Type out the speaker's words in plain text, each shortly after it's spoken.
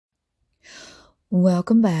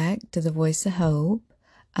Welcome back to the Voice of Hope.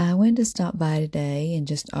 I wanted to stop by today and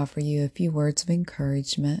just offer you a few words of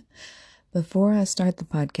encouragement. Before I start the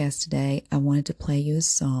podcast today, I wanted to play you a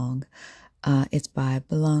song. It's by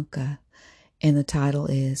Blanca, and the title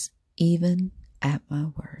is Even at My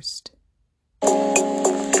Worst.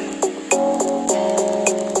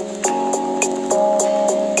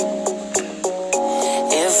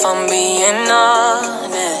 If I'm being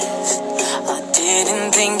honest, I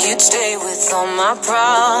didn't think you'd stay with all my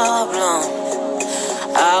problems.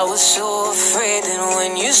 I was so afraid that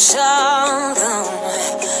when you saw them,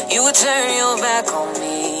 you would turn your back on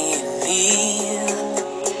me and leave.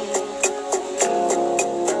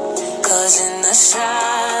 'Cause in the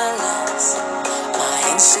silence,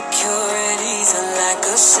 my insecurities are like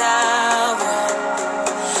a siren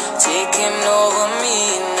taking over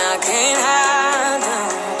me, and I can't hide them.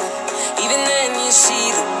 Even then you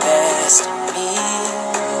see the best in me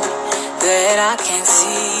that I can't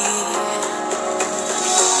see.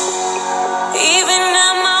 Even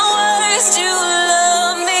at my worst, you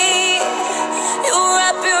love me. You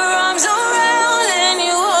wrap your arms around and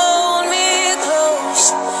you hold me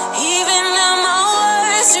close. Even at my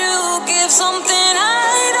worst, you give something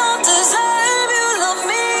I don't deserve. You love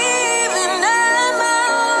me even at my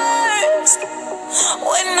worst.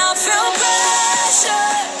 When I feel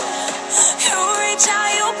pressure, you reach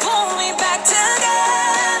out, you pull me back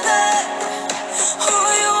together. Who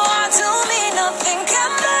you are to me, nothing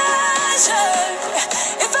can measure.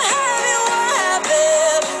 If I have you, I have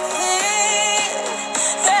everything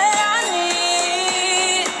that I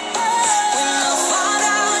need. When I fall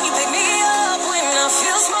down, you pick me up. When I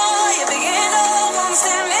feel small, you pick it up. I'm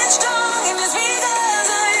standing strong, and it's because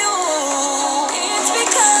of you. It's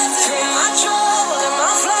because through my trouble and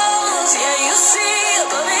my flaws, yeah, you see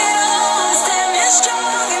above it all. I'm standing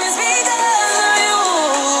strong, and it's because of you.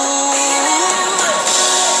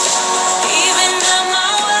 Even at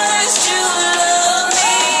my worst, you love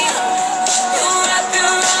me. You wrap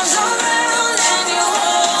your arms around and you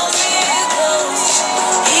hold me close.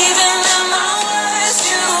 Even at my worst,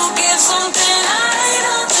 you give something I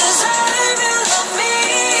don't deserve. You love me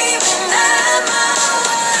even at my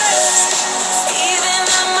worst. Even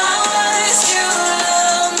at my worst, you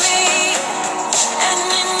love me. And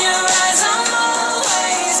in your eyes, I'm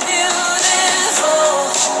always beautiful.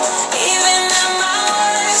 Even at my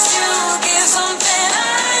worst, you give something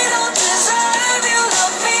I don't deserve. You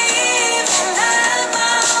love me even at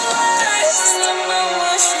my worst. At my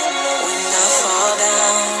worst, you love me. When I fall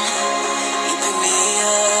down, you pick me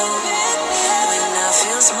up. When I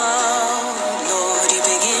feel small, Lord, you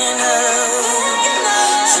pick it up.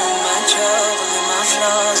 Through my trouble and my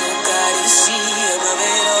flaws, oh God, you see above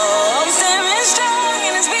it all. I'm standing strong,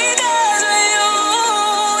 and it's because of you.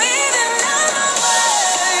 Even at my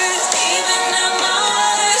worst, even at my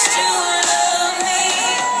worst, you love me.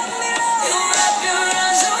 You wrap your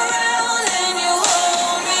arms around and you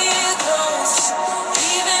hold me close.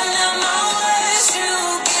 Even at my worst, you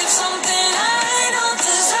give something I don't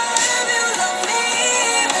deserve. You love me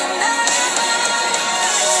even at my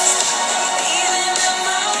worst. Even at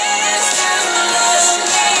my worst, you love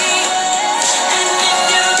me. And in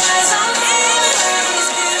your eyes, I'm always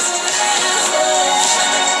beautiful.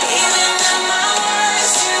 Even at my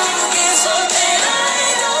worst, you give something I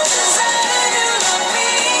don't deserve. You love me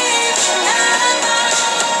even at my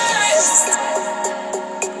worst.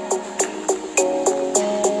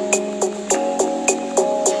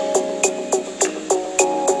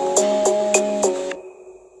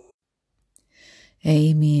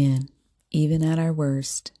 Amen. Even at our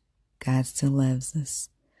worst, God still loves us.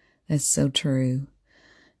 That's so true.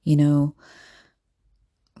 You know,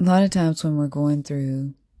 a lot of times when we're going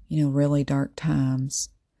through, really dark times,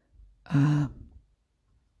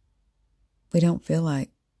 we don't feel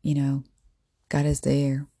like, God is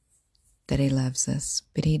there, that He loves us,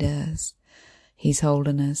 but He does. He's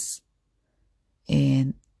holding us.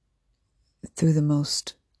 And through the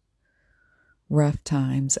most rough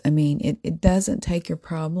times, it doesn't take your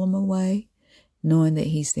problem away, knowing that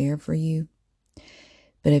He's there for you.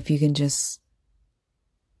 But if you can just,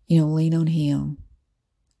 lean on Him,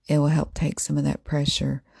 it will help take some of that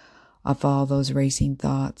pressure off all those racing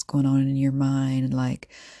thoughts going on in your mind. Like,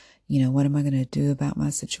 what am I going to do about my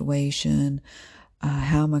situation?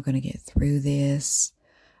 How am I going to get through this?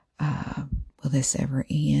 Will this ever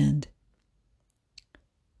end?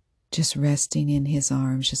 Just resting in His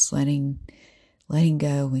arms, just letting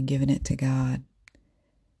go and giving it to God,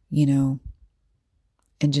 and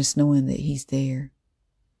just knowing that He's there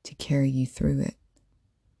to carry you through it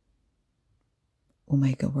will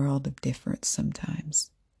make a world of difference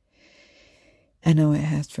sometimes. I know it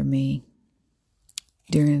has for me.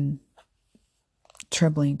 during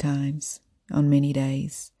troubling times on many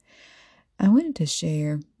days. I wanted to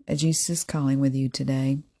share a Jesus Calling with you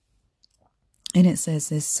today. And it says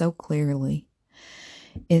this so clearly.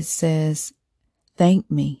 It says,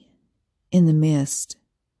 thank me in the midst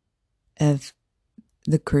of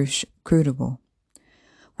the crucible.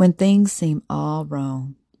 When things seem all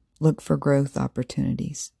wrong, look for growth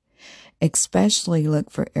opportunities. Especially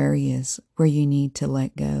look for areas where you need to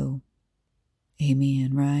let go.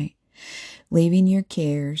 Amen, right? Leaving your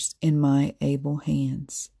cares in my able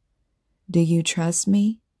hands. Do you trust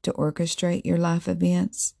me to orchestrate your life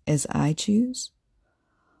events as I choose?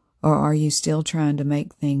 Or are you still trying to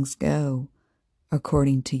make things go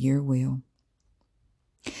according to your will?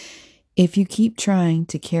 If you keep trying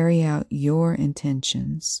to carry out your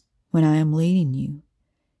intentions when I am leading you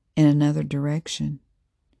in another direction,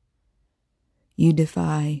 you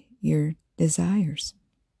defy your desires.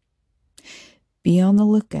 Be on the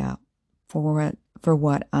lookout for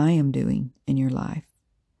what I am doing in your life.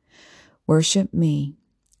 Worship me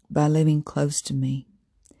by living close to me,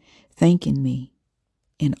 thanking me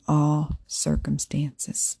in all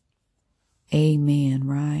circumstances. Amen,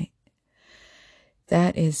 right?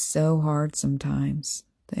 That is so hard sometimes.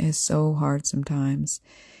 That is so hard sometimes.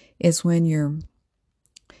 It's when you're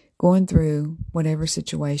going through whatever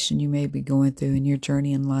situation you may be going through in your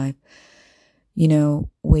journey in life. You know,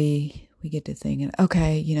 we get to thinking,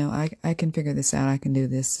 okay, you know, I can figure this out. I can do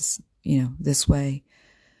this, you know, this way.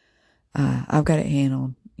 I've got it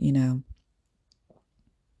handled, you know.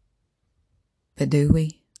 But do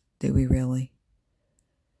we? Do we really?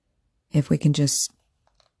 If we can just,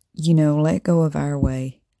 you know, let go of our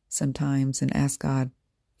way sometimes and ask God,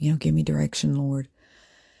 you know, give me direction, Lord.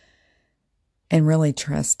 And really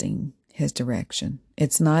trusting His direction.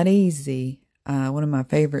 It's not easy. One of my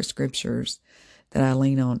favorite scriptures that I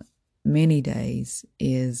lean on many days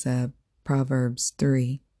is Proverbs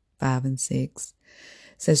 3:5-6. It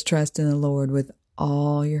says, trust in the Lord with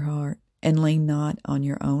all your heart and lean not on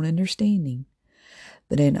your own understanding,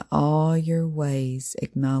 but in all your ways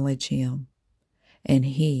acknowledge Him, and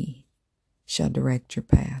He shall direct your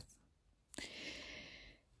path.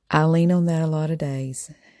 I lean on that a lot of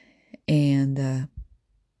days, and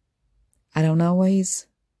I don't always,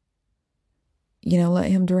 you know,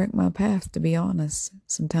 let Him direct my path, to be honest.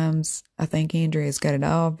 Sometimes I think Andrea's got it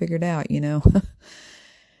all figured out, you know,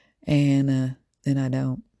 and then I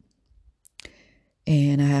don't.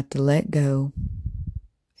 And I have to let go,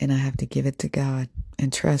 and I have to give it to God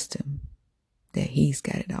and trust Him that He's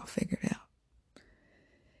got it all figured out.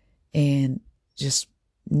 And just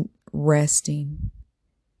resting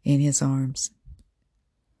in His arms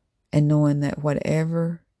and knowing that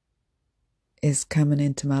whatever is coming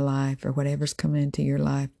into my life or whatever's coming into your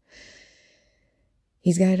life,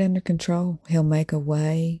 He's got it under control. He'll make a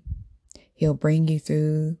way. He'll bring you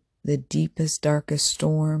through the deepest, darkest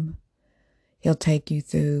storm. He'll take you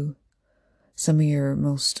through some of your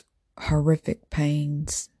most horrific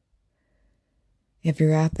pains. If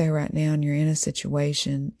you're out there right now and you're in a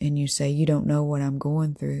situation and you say, you don't know what I'm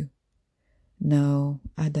going through. No,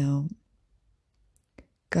 I don't.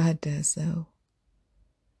 God does, though.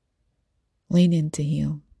 Lean into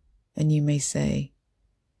Him, and you may say,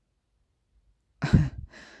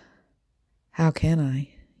 how can I,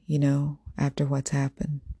 you know, after what's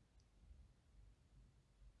happened?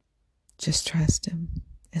 Just trust Him,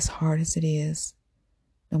 as hard as it is,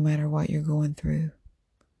 no matter what you're going through.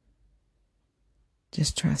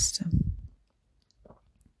 Just trust Him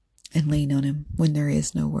and lean on Him when there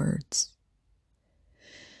is no words.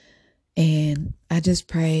 And I just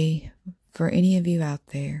pray for any of you out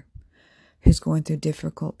there who's going through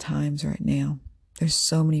difficult times right now. There's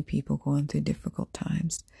so many people going through difficult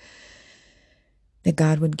times. That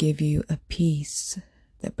God would give you a peace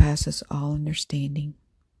that passes all understanding.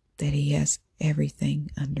 That He has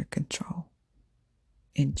everything under control.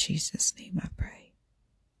 In Jesus' name I pray.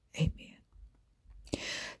 Amen.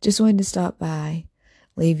 Just wanted to stop by,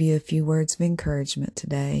 leave you a few words of encouragement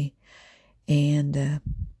today, and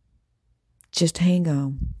just hang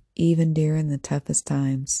on, even during the toughest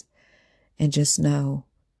times, and just know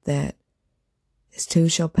that this too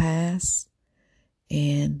shall pass,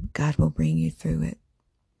 and God will bring you through it.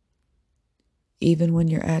 Even when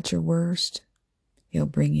you're at your worst, He'll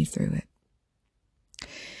bring you through it.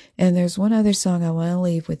 And there's one other song I want to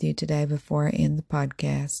leave with you today before I end the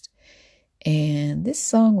podcast. And this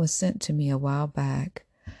song was sent to me a while back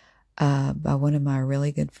by one of my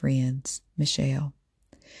really good friends, Michelle.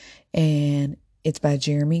 And it's by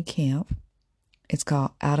Jeremy Camp. It's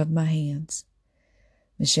called Out of My Hands.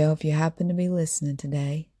 Michelle, if you happen to be listening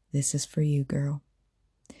today, this is for you, girl.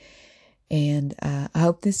 And I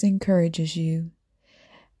hope this encourages you.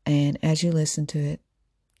 And as you listen to it,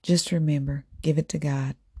 just remember, give it to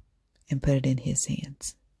God and put it in His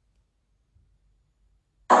hands.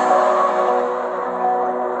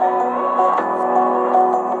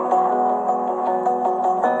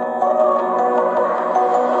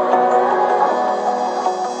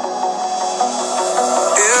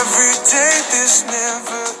 Every day this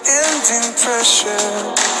never-ending pressure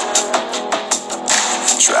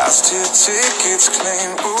tries to take its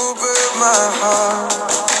claim over my heart.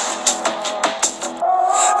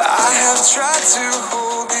 I have tried to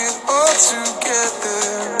hold it all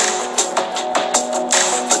together,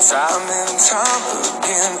 but time and time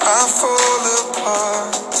again I fall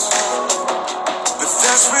apart. But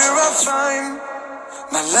that's where I find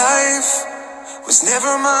my life was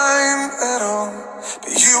never mine at all.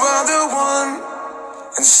 But you are the one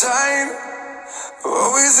inside,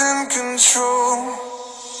 always in control.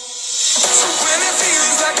 So when it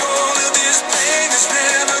feels like all of this pain is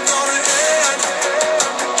never gonna end,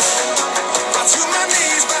 brought to my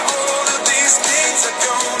knees by all of these things I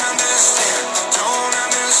don't understand, don't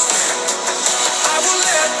understand. I will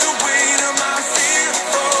let the weight of my fear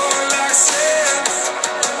fall like sand,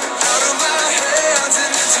 out of my hands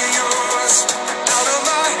and into yours, out of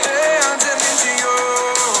my hands and into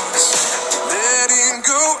yours. Letting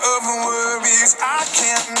go of worries I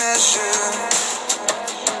can't measure,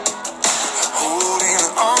 holding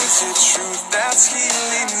on to truth that's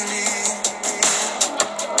healing me,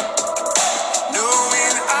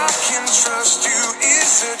 knowing I can trust you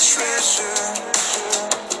is a treasure.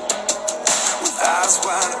 With eyes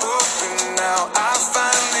wide open now I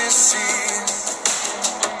finally see,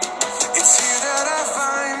 it's here that I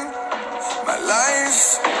find my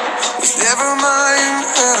life was never mine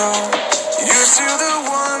at all. You're still the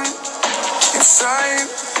one inside,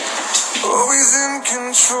 always in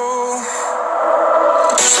control.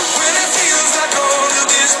 So when it feels like all of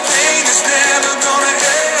this pain is never gonna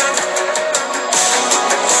end,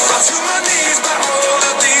 brought to my knees by all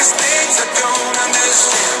of these things I don't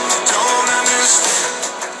understand, don't understand.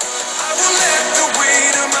 I will let the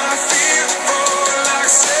weight of my fear fall like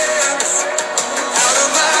sand, out of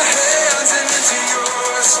my hands and into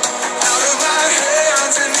yours, out of my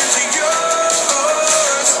hands and into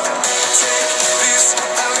yours. Take this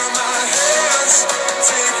out of my hands,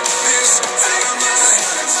 take this out of my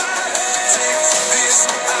hands, take this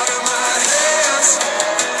out of my hands,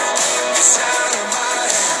 it's out of my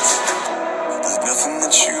hands. There's nothing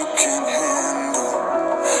that you can handle,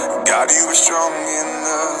 God, you are strong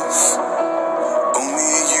enough.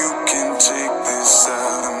 Only you can take this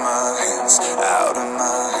out of my hands, out of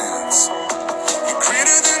my hands. You're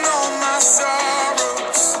greater than all my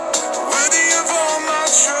sorrows, worthy of all my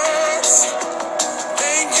trust.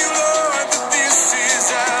 Thank you, Lord, that this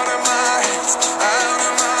is out of my hands, out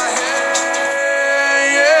of my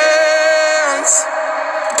hands.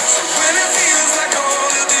 So when it feels like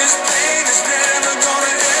all of this pain is never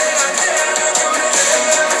gonna end,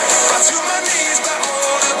 brought to my knees by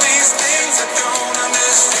all of these things I don't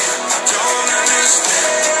understand, don't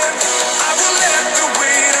understand. I will let the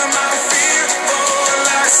weight of my fear fall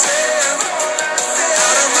like sand,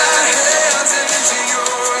 out of my hands and into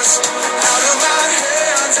yours, out of my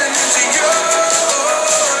hands and into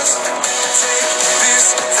yours. Take this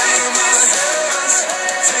out of my hands,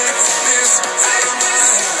 take this out of my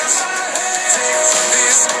hands, take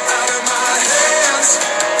this out of my hands,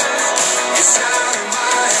 it's out of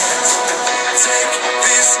my hands. Take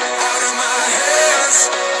this out of my hands,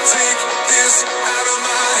 take this out of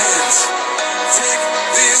my hands, take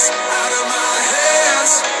this out of my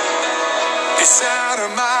hands, it's out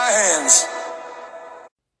of my hands.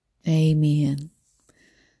 Amen.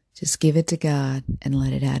 Just give it to God and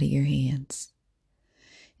let it out of your hands.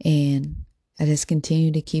 And I just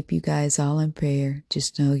continue to keep you guys all in prayer.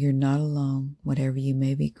 Just know you're not alone, whatever you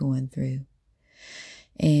may be going through.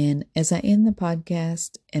 And as I end the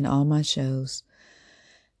podcast and all my shows,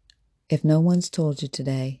 if no one's told you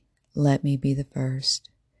today, let me be the first.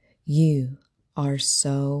 You are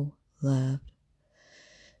so loved.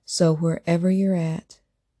 So wherever you're at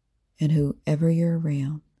and whoever you're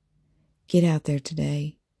around, get out there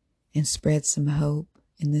today and spread some hope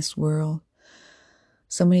in this world.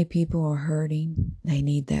 So many people are hurting. They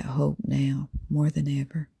need that hope now more than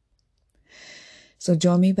ever. So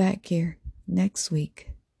join me back here next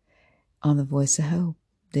week on The Voice of Hope.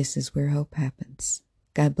 This is where hope happens.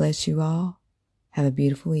 God bless you all. Have a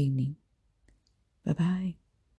beautiful evening. Bye-bye.